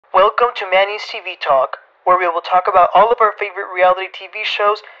Welcome to Manny's TV Talk, where we will talk about all of our favorite reality TV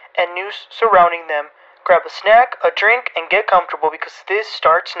shows and news surrounding them. Grab a snack, a drink, and get comfortable because this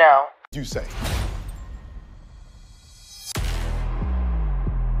starts now. You say.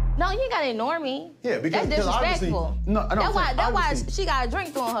 No, you ain't gotta ignore me. Yeah, because that's disrespectful. That's why she got a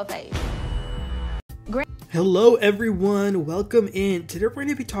drink thrown her face. Hello everyone, welcome in. Today we're going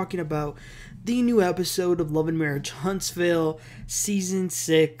to be talking about the new episode of Love and Marriage Huntsville, Season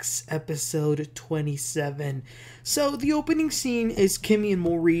 6, Episode 27. So the opening scene is Kimmi and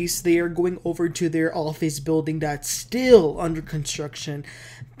Maurice. They are going over to their office building that's still under construction.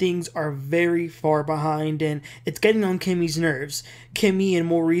 Things are very far behind and it's getting on Kimmi's nerves. Kimmi and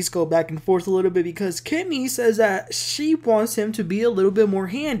Maurice go back and forth a little bit because Kimmi says that she wants him to be a little bit more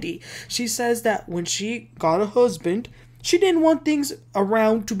handy. She says that when she got a husband, she didn't want things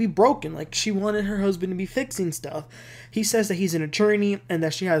around to be broken. Like, she wanted her husband to be fixing stuff. He says that he's an attorney and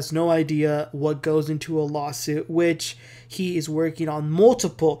that she has no idea what goes into a lawsuit, which he is working on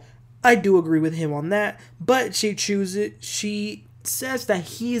multiple. I do agree with him on that, but she says that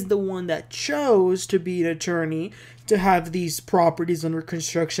he's the one that chose to be an attorney, to have these properties under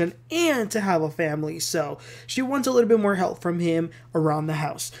construction, and to have a family. So she wants a little bit more help from him around the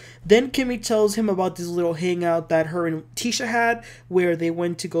house. Then Kimmi tells him about this little hangout that her and Tisha had, where they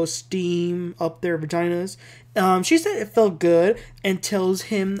went to go steam up their vaginas. She said it felt good, and tells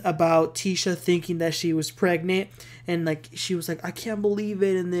him about Tisha thinking that she was pregnant. And like, she was like, I can't believe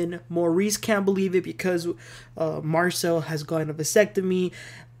it. And then Maurice can't believe it because Marsau has gotten a vasectomy.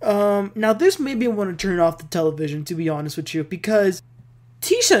 Now this made me want to turn off the television, to be honest with you, because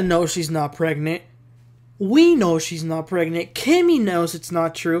Tisha knows she's not pregnant. We know she's not pregnant. Kimmi knows it's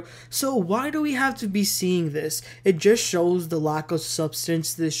not true. So why do we have to be seeing this? It just shows the lack of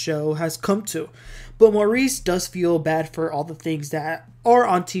substance this show has come to. But Maurice does feel bad for all the things that are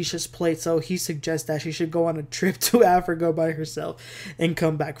on Tisha's plate, so he suggests that she should go on a trip to Africa by herself and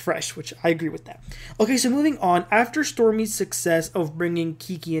come back fresh, which I agree with that. Okay, so moving on. After Stormi's success of bringing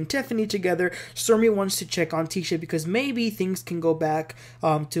Keke and Tiffany together, Stormi wants to check on Tisha because maybe things can go back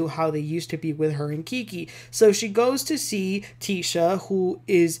to how they used to be with her and Keke. So she goes to see Tisha, who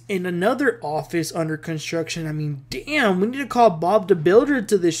is in another office under construction. I mean, damn, we need to call Bob the Builder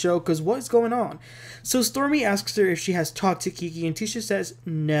to this show because what's going on? So Stormi asks her if she has talked to Keke, and Tisha says,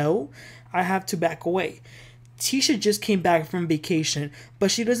 no, I have to back away. Tisha just came back from vacation, but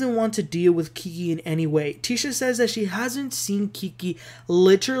she doesn't want to deal with Keke in any way. Tisha says that she hasn't seen Keke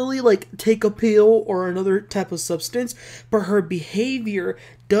literally like take a pill or another type of substance, but her behavior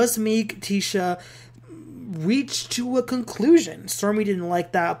does make Tisha reach to a conclusion. Stormi didn't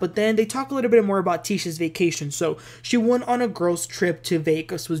like that, but then they talk a little bit more about Tisha's vacation. So she went on a girls' trip to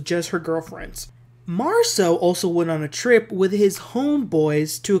Vegas with just her girlfriends. Marsau also went on a trip with his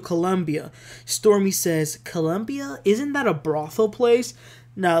homeboys to Colombia. Stormi says, Colombia? Isn't that a brothel place?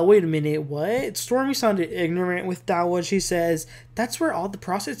 Now, wait a minute, what? Stormi sounded ignorant with that one. She says, that's where all the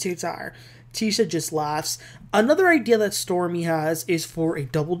prostitutes are. Tisha just laughs. Another idea that Stormi has is for a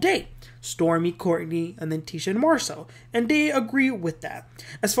double date. Stormi, Courtney, and then Tisha and Marsau. And they agree with that.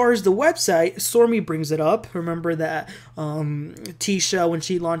 As far as the website, Stormi brings it up. Remember that Tisha, when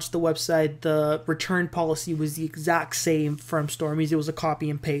she launched the website, the return policy was the exact same from Stormi's. It was a copy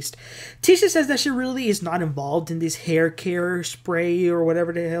and paste. Tisha says that she really is not involved in this hair care spray or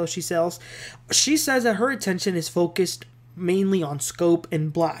whatever the hell she sells. She says that her attention is focused mainly on scope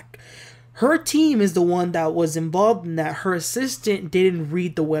and black. Her team is the one that was involved in that. Her assistant didn't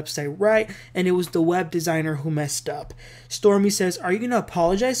read the website right, and it was the web designer who messed up. Stormi says, are you going to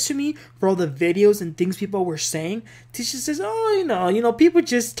apologize to me for all the videos and things people were saying? Tisha says, oh, you know, people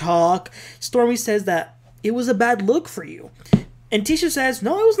just talk. Stormi says that it was a bad look for you. And Tisha says,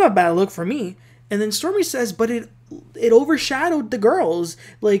 no, it was not a bad look for me. And then Stormi says, but it overshadowed the girls.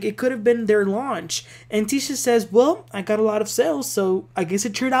 Like, it could have been their launch. And Tisha says, well, I got a lot of sales, so I guess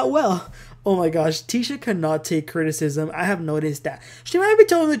it turned out well. Oh my gosh, Tisha cannot take criticism. I have noticed that. She might be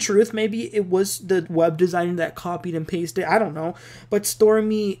telling the truth. Maybe it was the web designer that copied and pasted. I don't know. But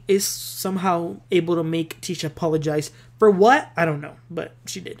Stormi is somehow able to make Tisha apologize. For what? I don't know. But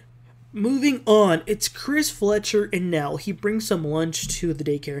she did. Moving on, it's Chris, Fletcher, and Nell. He brings some lunch to the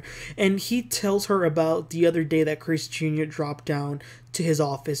daycare, and he tells her about the other day that Chris Jr. dropped down to his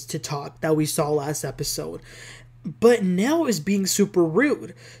office to talk that we saw last episode. But Nell is being super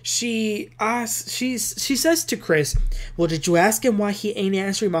rude. She says to Chris, well, did you ask him why he ain't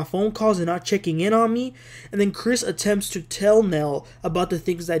answering my phone calls and not checking in on me? And then Chris attempts to tell Nell about the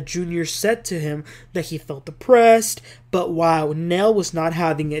things that Junior said to him, that he felt depressed. But wow, Nell was not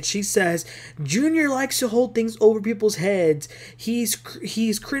having it. She says, Junior likes to hold things over people's heads. He's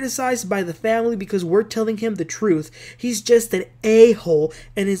criticized by the family because we're telling him the truth. He's just an a-hole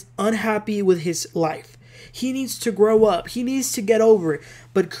and is unhappy with his life. He needs to grow up. He needs to get over it.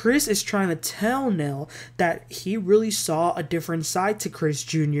 But Chris is trying to tell Nell that he really saw a different side to Chris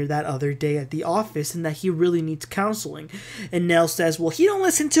Jr. that other day at the office and that he really needs counseling. And Nell says, well, he don't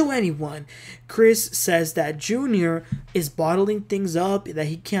listen to anyone. Chris says that Jr. is bottling things up, that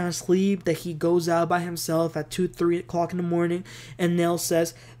he can't sleep, that he goes out by himself at 2, 3 o'clock in the morning. And Nell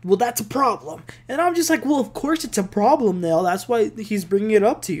says, well, that's a problem. And I'm just like, well, of course it's a problem, Nell. That's why he's bringing it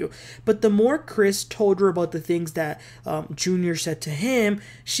up to you. But the more Chris told her about the things that Jr. said to him,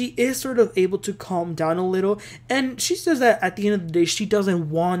 she is sort of able to calm down a little. And she says that at the end of the day, she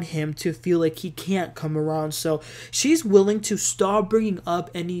doesn't want him to feel like he can't come around. So she's willing to stop bringing up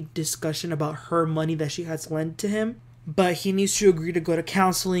any discussion about her money that she has lent to him. But he needs to agree to go to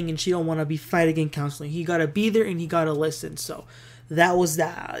counseling, and she don't want to be fighting in counseling. He got to be there and he got to listen. So that was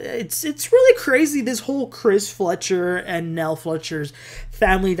that. It's really crazy, this whole Chris Fletcher and Nell Fletcher's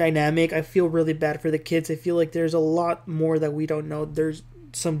family dynamic. I feel really bad for the kids. I feel like there's a lot more that we don't know. There's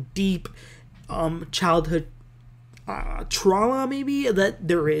some deep childhood trauma maybe that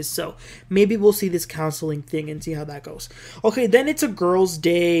there is. So maybe we'll see this counseling thing and see how that goes. Okay, then it's a girls'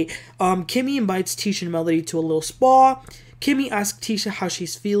 day. Kimmi invites Tisha and Melody to a little spa. Kimmi asks Tisha how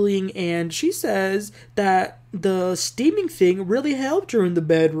she's feeling, and she says that the steaming thing really helped her in the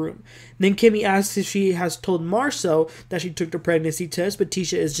bedroom. Then Kimmi asks if she has told Marsau that she took the pregnancy test, but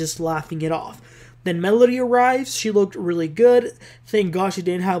Tisha is just laughing it off. Then Melody arrives. She looked really good. Thank God she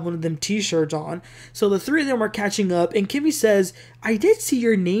didn't have one of them t-shirts on. So the three of them are catching up, and Kimmi says, I did see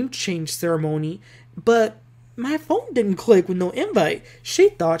your name change ceremony, but my phone didn't click with no invite. She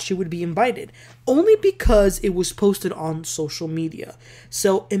thought she would be invited, only because it was posted on social media.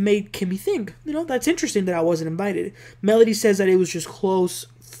 So it made Kimmi think, that's interesting that I wasn't invited. Melody says that it was just close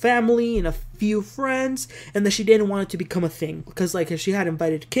family and a few friends, and that she didn't want it to become a thing, because like if she had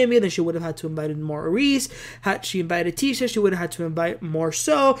invited Kimmi, then she would have had to invite Maurice. Had she invited Tisha, she would have had to invite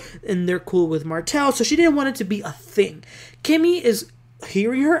Marsau, and they're cool with Martell, so she didn't want it to be a thing. Kimmi is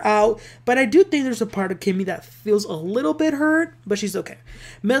hearing her out, but I do think there's a part of Kimmi that feels a little bit hurt, but she's okay.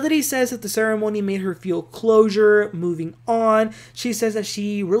 Melody says that the ceremony made her feel closure, moving on. She says that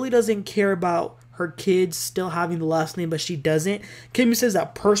she really doesn't care about her kids still having the last name, but she doesn't. Kimmi says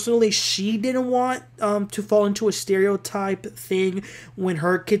that personally she didn't want to fall into a stereotype thing when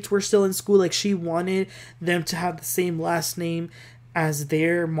her kids were still in school. Like she wanted them to have the same last name as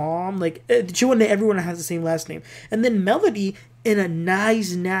their mom. Like she wanted everyone to have the same last name. And then Melody, in a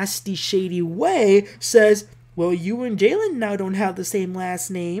nice, nasty, shady way, says, well, you and Jalen now don't have the same last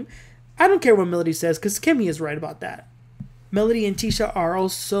name. I don't care what Melody says, because Kimmi is right about that. Melody and Tisha are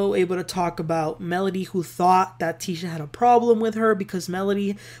also able to talk about Melody, who thought that Tisha had a problem with her, because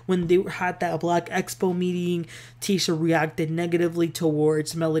Melody, when they had that Black Expo meeting, Tisha reacted negatively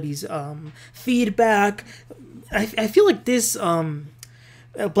towards Melody's feedback. I feel like this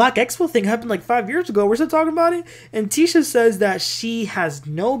Black Expo thing happened like 5 years ago. We're still talking about it. And Tisha says that she has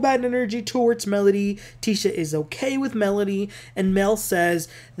no bad energy towards Melody. Tisha is okay with Melody. And Mel says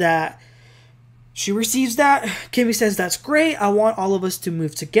that she receives that. Kimmi says that's great. I want all of us to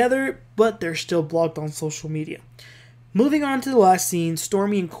move together, but they're still blocked on social media. Moving on to the last scene,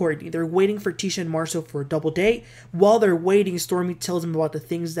 Stormi and Courtney. They're waiting for Tisha and Marsau for a double date. While they're waiting, Stormi tells them about the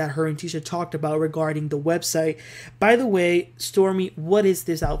things that her and Tisha talked about regarding the website. By the way, Stormi, what is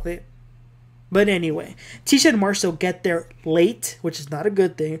this outfit? But anyway, Tisha and Marsau get there late, which is not a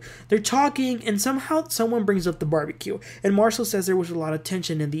good thing. They're talking, and somehow someone brings up the barbecue. And Marsau says there was a lot of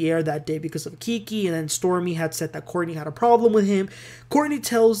tension in the air that day because of Keke, and then Stormi had said that Courtney had a problem with him. Courtney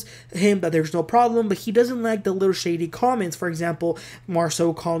tells him that there's no problem, but he doesn't like the little shady comments. For example,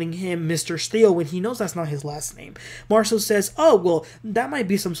 Marsau calling him Mr. Steele when he knows that's not his last name. Marsau says, oh, well, that might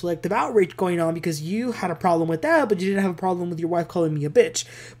be some selective outrage going on because you had a problem with that, but you didn't have a problem with your wife calling me a bitch.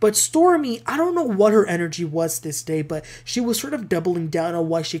 But Stormi, I don't know what her energy was this day, but she was sort of doubling down on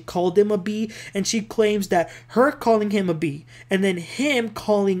why she called him a B, and she claims that her calling him a B and then him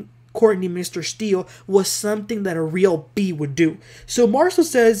calling Courtney Mr. Steele was something that a real B would do. So Marsau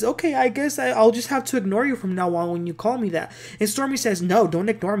says, okay, I guess I'll just have to ignore you from now on when you call me that. And Stormi says, no, don't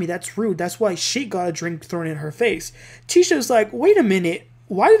ignore me. That's rude. That's why she got a drink thrown in her face. Tisha's like, wait a minute.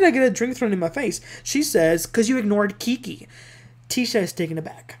 why did I get a drink thrown in my face? She says, because you ignored Keke. Tisha is taken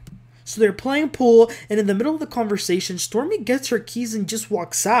aback. So they're playing pool, and in the middle of the conversation, Stormi gets her keys and just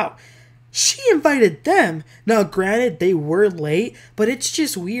walks out. She invited them. Now, granted, they were late, but it's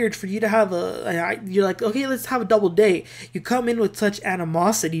just weird for you to have you're like, okay, let's have a double date. You come in with such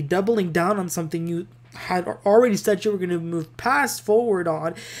animosity, doubling down on something you had already said you were going to move forward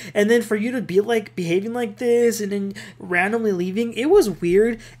on, and then for you to be like behaving like this and then randomly leaving, it was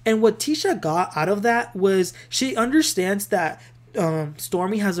weird. And what Tisha got out of that was she understands that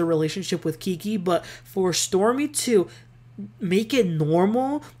Stormi has a relationship with Keke, but for Stormi to make it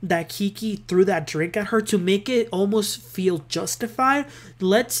normal that Keke threw that drink at her, to make it almost feel justified,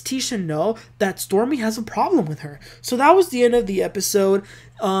 lets Tisha know that Stormi has a problem with her. So that was the end of the episode.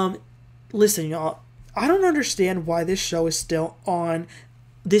 Listen, y'all, I don't understand why this show is still on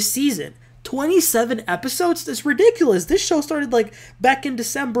this season. 27 episodes? That's ridiculous. This show started like back in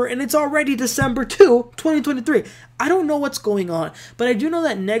December, and it's already December 2, 2023. I don't know what's going on, but I do know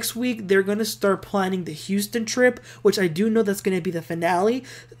that next week they're going to start planning the Houston trip, which I do know that's going to be the finale,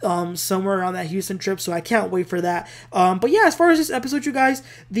 somewhere around that Houston trip, so I can't wait for that. But yeah, as far as this episode, you guys,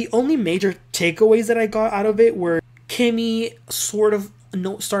 the only major takeaways that I got out of it were Kimmi sort of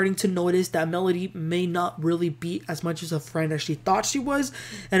starting to notice that Melody may not really be as much as a friend as she thought she was.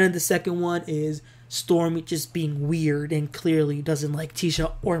 And then the second one is Stormi just being weird and clearly doesn't like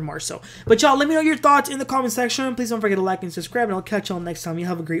Tisha or Marsau. But y'all, let me know your thoughts in the comment section. Please don't forget to like and subscribe, and I'll catch y'all next time. You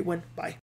have a great one. Bye.